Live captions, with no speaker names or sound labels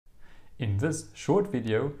In this short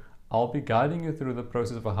video, I'll be guiding you through the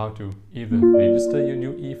process of how to either register your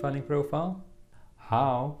new e-filing profile,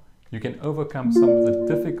 how you can overcome some of the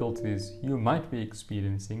difficulties you might be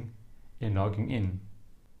experiencing in logging in.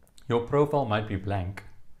 Your profile might be blank.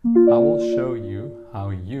 I will show you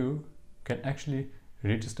how you can actually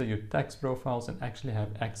register your tax profiles and actually have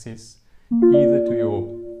access either to your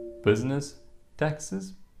business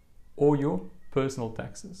taxes or your personal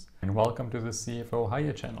taxes. And welcome to the CFO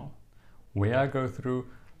Hire channel, where I go through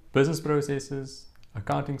business processes,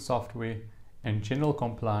 accounting software, and general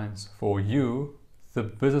compliance for you, the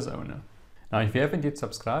business owner. Now, if you haven't yet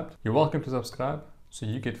subscribed, you're welcome to subscribe so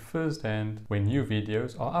you get first hand when new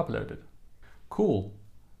videos are uploaded. Cool,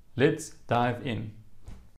 let's dive in.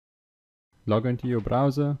 Log into your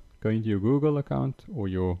browser, go into your Google account or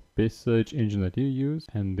your best search engine that you use,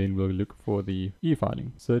 and then we'll look for the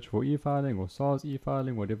e-filing. Search for e-filing or SARS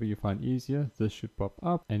efiling, whatever you find easier. This should pop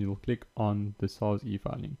up and you'll click on the SARS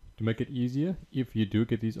efiling. To make it easier, if you do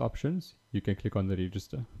get these options, you can click on the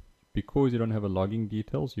register. Because you don't have a login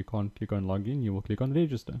details, you can't click on login, you will click on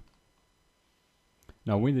register.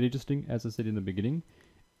 Now when registering, as I said in the beginning,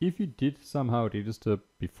 if you did somehow register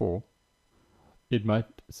before, it might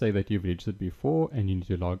say that you've registered before and you need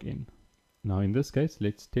to log in. Now in this case,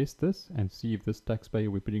 let's test this and see if this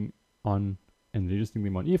taxpayer we're putting on and registering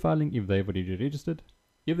them on e-filing, if they've already registered.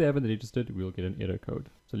 If they haven't registered, we'll get an error code.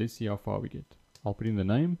 So let's see how far we get. I'll put in the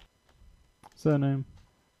name, surname.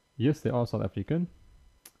 Yes, they are South African.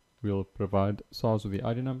 We'll provide SARS with the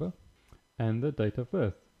ID number and the date of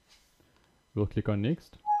birth. We'll click on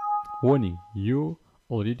next. Warning, you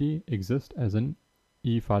already exist as an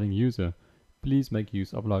e-filing user. Please make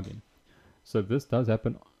use of login. So this does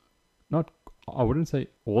happen, I wouldn't say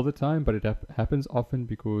all the time, but it happens often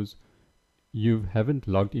because you haven't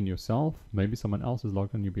logged in yourself. Maybe someone else has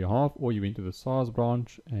logged on your behalf, or you went to the SARS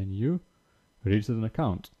branch and you registered an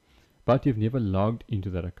account, but you've never logged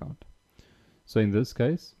into that account. So in this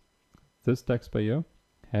case, this taxpayer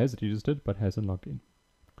has registered but hasn't logged in.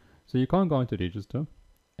 So you can't go into register,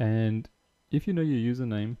 and if you know your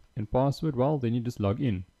username and password, well, then you just log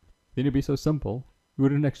in. Then it'd be so simple, you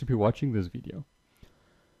wouldn't actually be watching this video.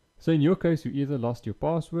 So in your case, you either lost your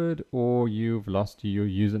password or you've lost your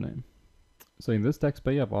username. So in this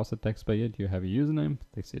taxpayer, I've asked the taxpayer, do you have a username?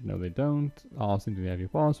 They said no, they don't. I asked them, do they have your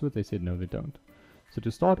password? They said no, they don't. So to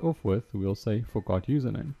start off with, we'll say forgot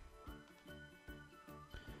username.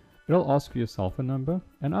 It'll ask for your cell phone number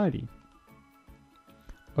and ID.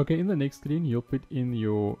 Okay, in the next screen, you'll put in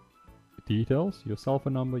your details, your cell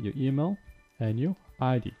phone number, your email, and your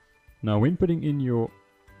ID. Now, when putting in your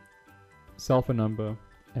cell phone number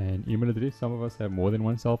and email address, some of us have more than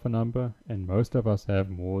one cell phone number, and most of us have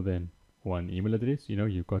more than one email address. You know,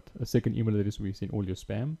 you've got a second email address where you send all your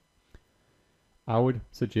spam. I would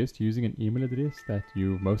suggest using an email address that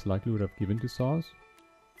you most likely would have given to SARS,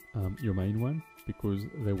 your main one, because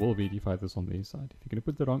they will verify this on their side. If you're going to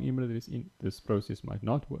put the wrong email address in, this process might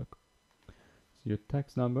not work. So your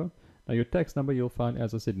tax number. Now your tax number you'll find,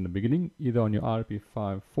 as I said in the beginning, either on your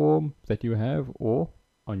RP5 form that you have or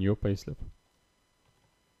on your payslip.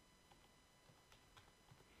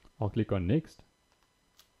 I'll click on next.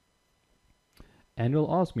 And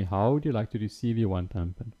it'll ask me, how would you like to receive your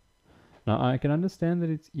one-time PIN? Now I can understand that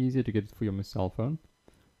it's easier to get it for your cell phone,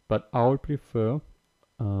 but I would prefer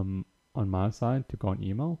on my side to go on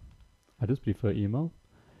email. I just prefer email.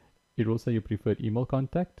 It will say your preferred email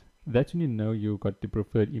contact. That's when you know you got the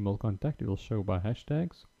preferred email contact. It will show by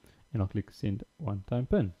hashtags, and I'll click send one-time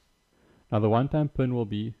PIN. Now the one-time PIN will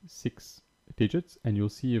be 6 digits, and you'll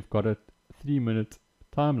see you've got a 3-minute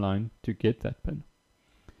timeline to get that PIN.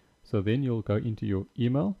 So then you'll go into your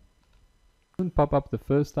email. It doesn't pop up the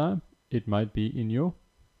first time. It might be in your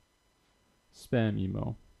spam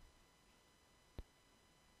email.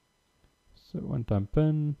 So one-time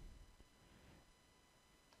PIN.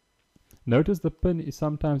 Notice the PIN is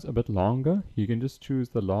sometimes a bit longer. You can just choose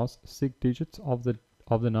the last 6 digits of the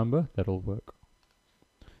number. That'll work.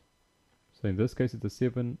 So in this case, it's the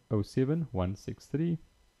 707163,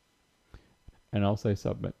 and I'll say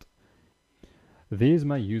submit. There's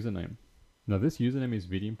my username. Now this username is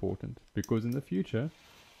very important because in the future,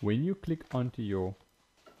 when you click onto your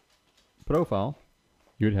profile,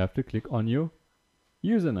 you'd have to click on your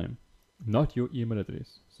username, not your email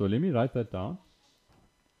address. So let me write that down.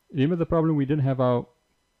 Remember the problem, we didn't have our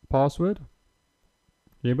password.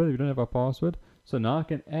 Remember, we don't have our password. So now I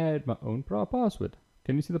can add my own password.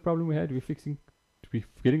 Can you see the problem we had? We're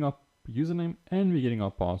getting our username and we're getting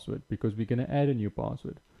our password because we're going to add a new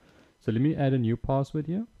password. So let me add a new password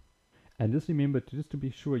here. And just remember, just to be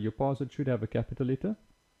sure, your password should have a capital letter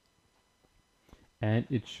and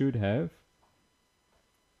it should have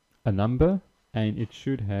a number, and it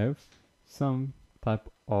should have some type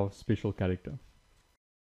of special character.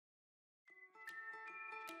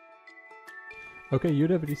 Okay,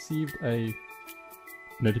 you'd have received a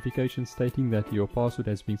notification stating that your password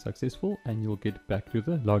has been successful, and you'll get back to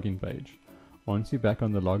the login page. Once you're back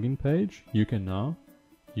on the login page, you can now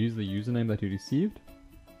use the username that you received,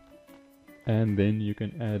 and then you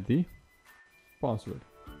can add the password.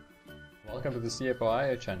 Welcome to the CFO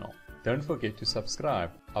Hire channel. Don't forget to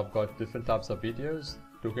subscribe. I've got different types of videos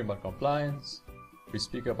talking about compliance. We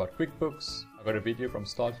speak about QuickBooks. I've got a video from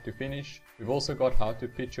start to finish. We've also got how to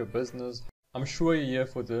pitch your business. I'm sure you're here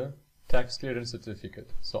for the tax clearance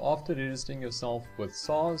certificate. So after registering yourself with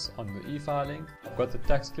SARS on the e-filing, I've got the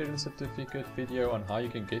tax clearance certificate video on how you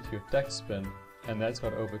can get your tax PIN, and that's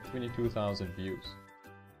got over 22,000 views.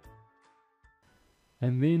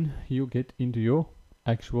 And then you get into your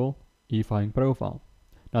actual e-filing profile.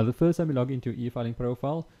 Now the first time you log into your e-filing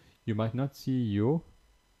profile, you might not see your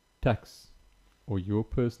tax or your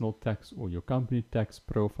personal tax or your company tax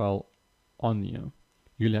profile on here.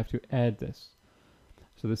 You'll have to add this.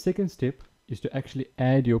 So the second step is to actually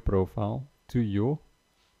add your profile to your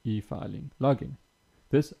e-filing login.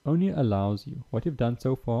 This only allows you, what you've done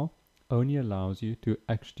so far, only allows you to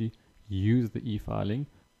actually use the e-filing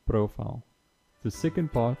profile. The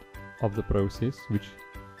second part of the process, which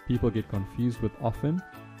people get confused with often,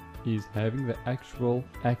 is having the actual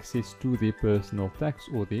access to their personal tax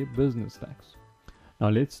or their business tax. Now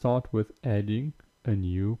let's start with adding a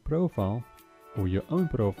new profile or your own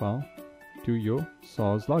profile to your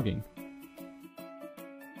SARS login.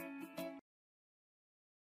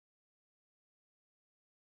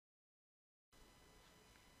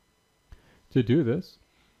 To do this,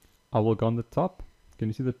 I will go on the top. Can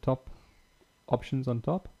you see the top options on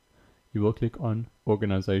top? You will click on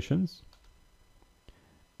organizations,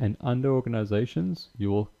 and under organizations you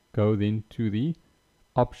will go then to the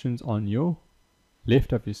options on your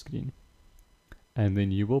left of your screen, and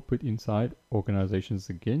then you will put inside organizations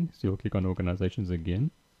again. So you'll click on organizations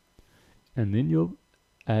again, and then you'll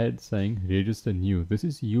add saying register new. This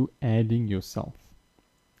is you adding yourself,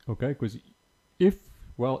 okay? Because if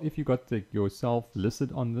you got yourself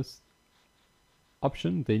listed on this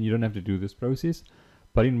option, then you don't have to do this process.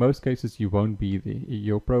 But in most cases you won't be there,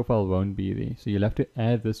 your profile won't be there, so you'll have to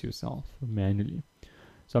add this yourself manually.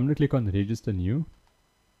 So I'm going to click on register new,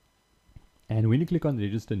 and when you click on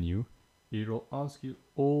register new, it will ask you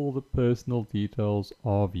all the personal details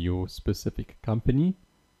of your specific company,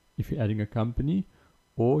 if you're adding a company,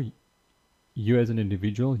 or you as an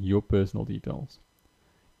individual, your personal details.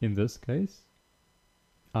 In this case,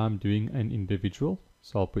 I'm doing an individual,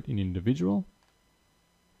 so I'll put in individual.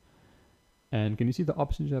 And can you see the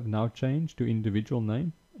options have now changed to individual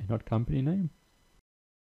name and not company name?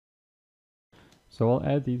 So I'll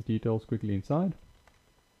add these details quickly inside.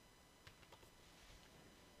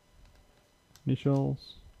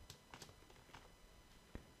 Initials.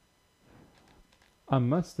 I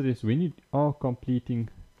must stress, when you are completing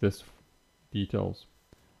this details,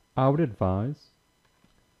 I would advise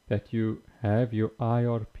that you have your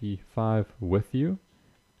IRP5 with you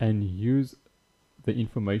and use the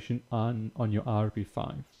information on your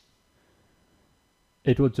IRP5.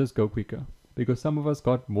 It will just go quicker, because some of us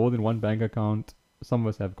got more than one bank account, some of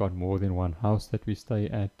us have got more than one house that we stay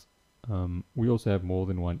at. We also have more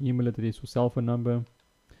than one email address or cell phone number.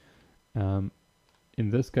 In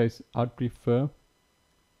this case, I'd prefer,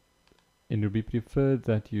 and it would be preferred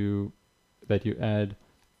that you add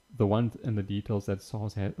the ones and the details that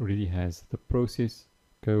SARS already has. The process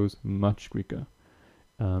goes much quicker,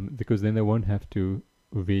 because then they won't have to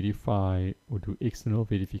verify or do external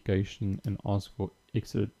verification and ask for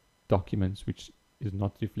extra documents which is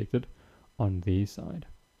not reflected on their side.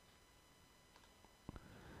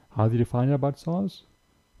 How did you find out about SARS?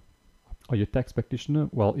 Are you a tax practitioner?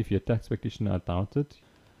 Well, if you're a tax practitioner, I doubt it.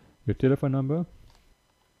 Your telephone number,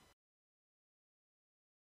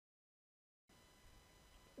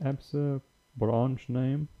 ABSA branch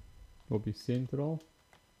name will be central,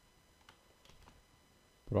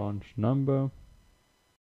 branch number,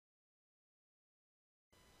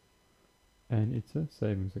 and it's a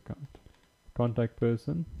savings account. Contact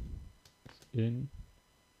person is in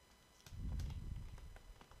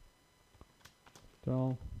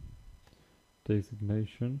style.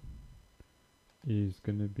 Designation is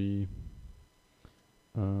going to be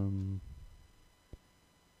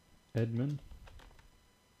admin.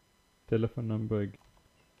 Telephone number,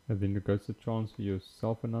 and then it goes to transfer your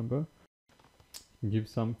cell phone number. Give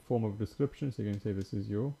some form of description, so you can say this is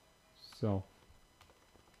your self.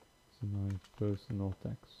 It's my personal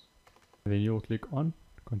tax. Then you'll click on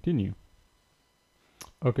continue.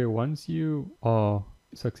 Okay, once you are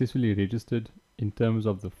successfully registered in terms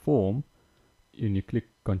of the form, and you click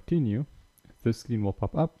continue, this screen will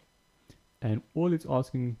pop up, and all it's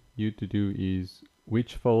asking you to do is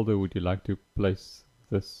which folder would you like to place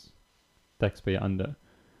this taxpayer under.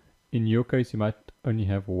 In your case, you might only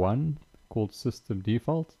have one called system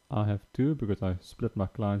default. I have two because I split my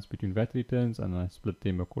clients between VAT returns, and I split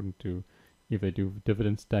them according to if they do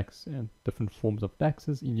dividends tax and different forms of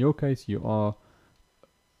taxes. In your case, you are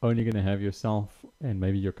only going to have yourself and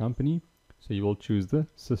maybe your company, so you will choose the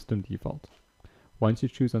system default. Once you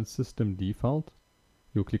choose on system default,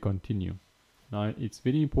 you'll click continue. Now it's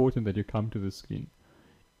very important that you come to this screen.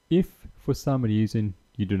 If for some reason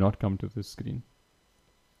you do not come to this screen,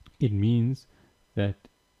 it means that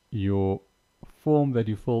your form that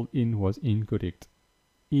you filled in was incorrect.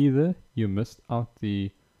 Either you missed out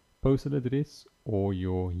the postal address or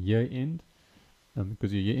your year end,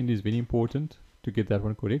 because your year end is very important to get that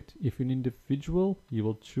one correct. If you're an individual, you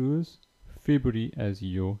will choose February as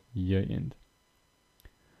your year end.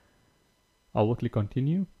 I will click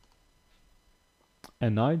continue,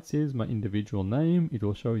 and now it says my individual name. It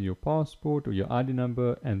will show your passport or your ID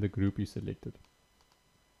number and the group you selected.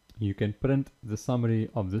 You can print the summary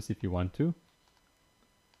of this if you want to.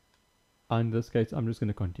 In this case, I'm just going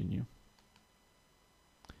to continue.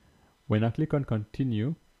 When I click on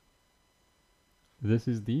continue, this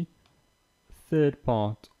is the third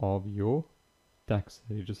part of your tax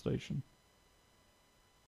registration.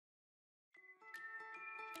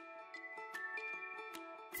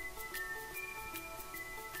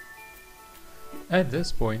 At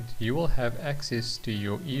this point, you will have access to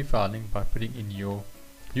your e-filing by putting in your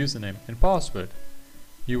username and password.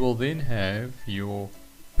 You will then have your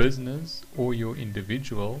business or your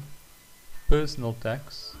individual personal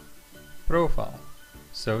tax profile,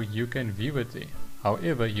 so you can view it there.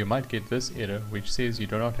 However, you might get this error which says you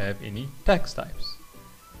do not have any tax types.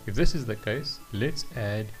 If this is the case, let's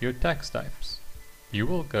add your tax types. You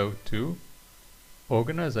will go to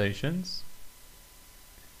organizations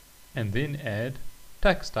and then add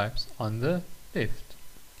tax types on the left.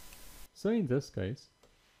 So in this case,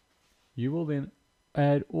 you will then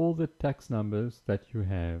add all the tax numbers that you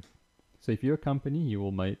have. So if you're a company, you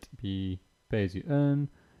will might be pay as you earn.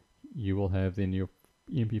 You will have then your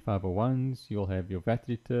EMP 501s, you'll have your VAT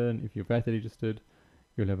return. If you're VAT registered,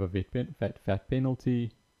 you'll have a VAT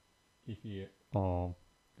penalty. If you are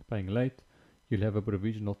paying late, you'll have a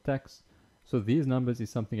provisional tax. So these numbers is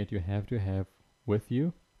something that you have to have with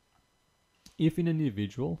you. If in an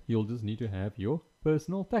individual, you'll just need to have your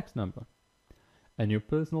personal tax number. And your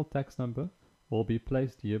personal tax number will be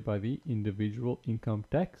placed here by the individual income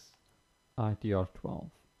tax ITR 12.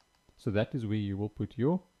 So that is where you will put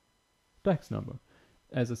your tax number.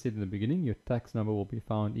 As I said in the beginning, your tax number will be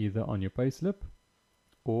found either on your payslip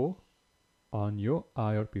or on your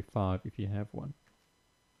IRP5 if you have one.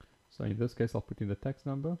 So in this case, I'll put in the tax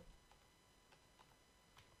number.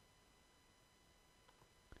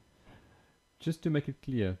 Just to make it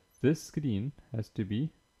clear, this screen has to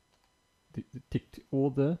be ticked. All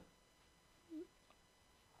the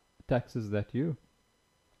taxes that you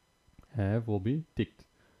have will be ticked.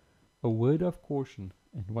 A word of caution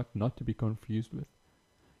and what not to be confused with.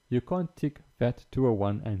 You can't tick VAT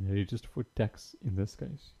 201 and register for tax in this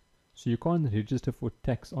case. So you can't register for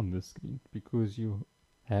tax on this screen because you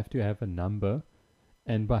have to have a number,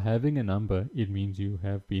 and by having a number, it means you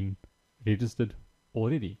have been registered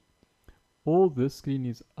already. All this screen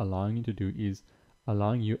is allowing you to do is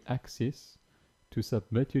allowing you access to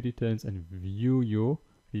submit your returns and view your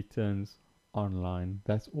returns online.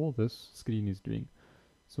 That's all this screen is doing.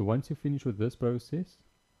 So once you finish with this process,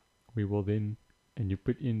 we will then, and you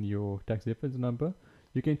put in your tax reference number,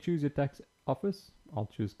 you can choose your tax office. I'll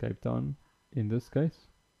choose Cape Town in this case,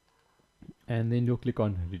 and then you'll click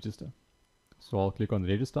on register. So I'll click on the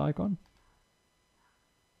register icon,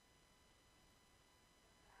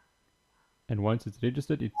 and once it's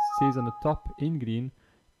registered, it says on the top in green,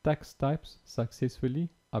 tax types successfully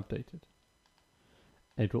updated.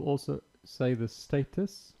 It will also say the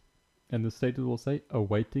status, and the status will say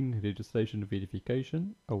awaiting registration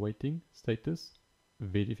verification, awaiting status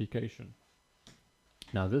verification.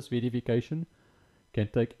 Now this verification can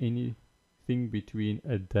take anything between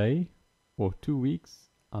a day or 2 weeks.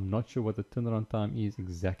 I'm not sure what the turnaround time is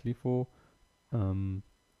exactly for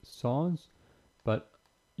SARS, but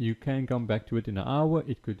you can come back to it in an hour.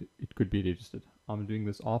 It could be registered. I'm doing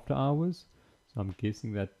this after hours, so I'm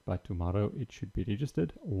guessing that by tomorrow it should be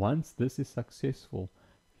registered. Once this is successful,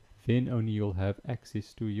 then only you'll have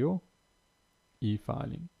access to your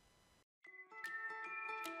e-filing.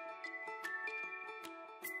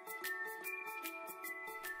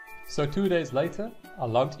 So 2 days later, I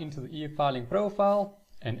logged into the e-filing profile,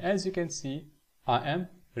 and as you can see, I am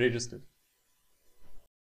registered.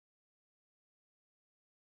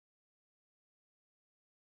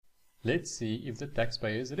 Let's see if the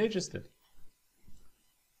taxpayer is registered.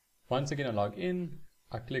 Once again, I log in,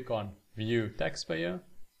 I click on View Taxpayer.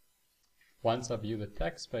 Once I view the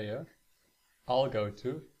taxpayer, I'll go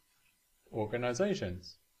to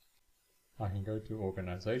Organizations. I can go to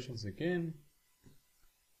Organizations again,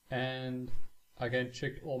 and I can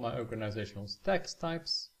check all my organizational tax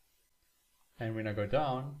types. And when I go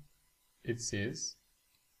down, it says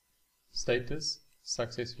Status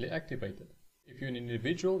Successfully Activated. If you're an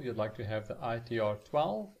individual, you'd like to have the ITR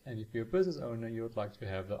 12, and if you're a business owner, you'd like to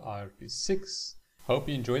have the IRP 6. Hope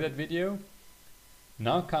you enjoyed that video.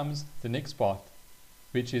 Now comes the next part,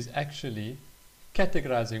 which is actually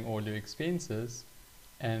categorizing all your expenses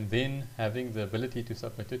and then having the ability to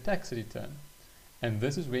submit a tax return. And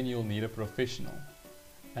this is when you'll need a professional.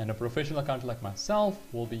 And a professional accountant like myself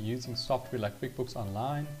will be using software like QuickBooks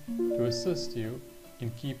Online to assist you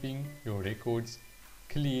in keeping your records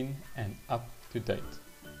clean and up to date.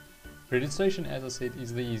 Registration, as I said,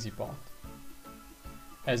 is the easy part.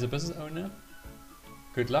 As a business owner,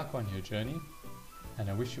 good luck on your journey,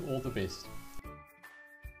 and I wish you all the best.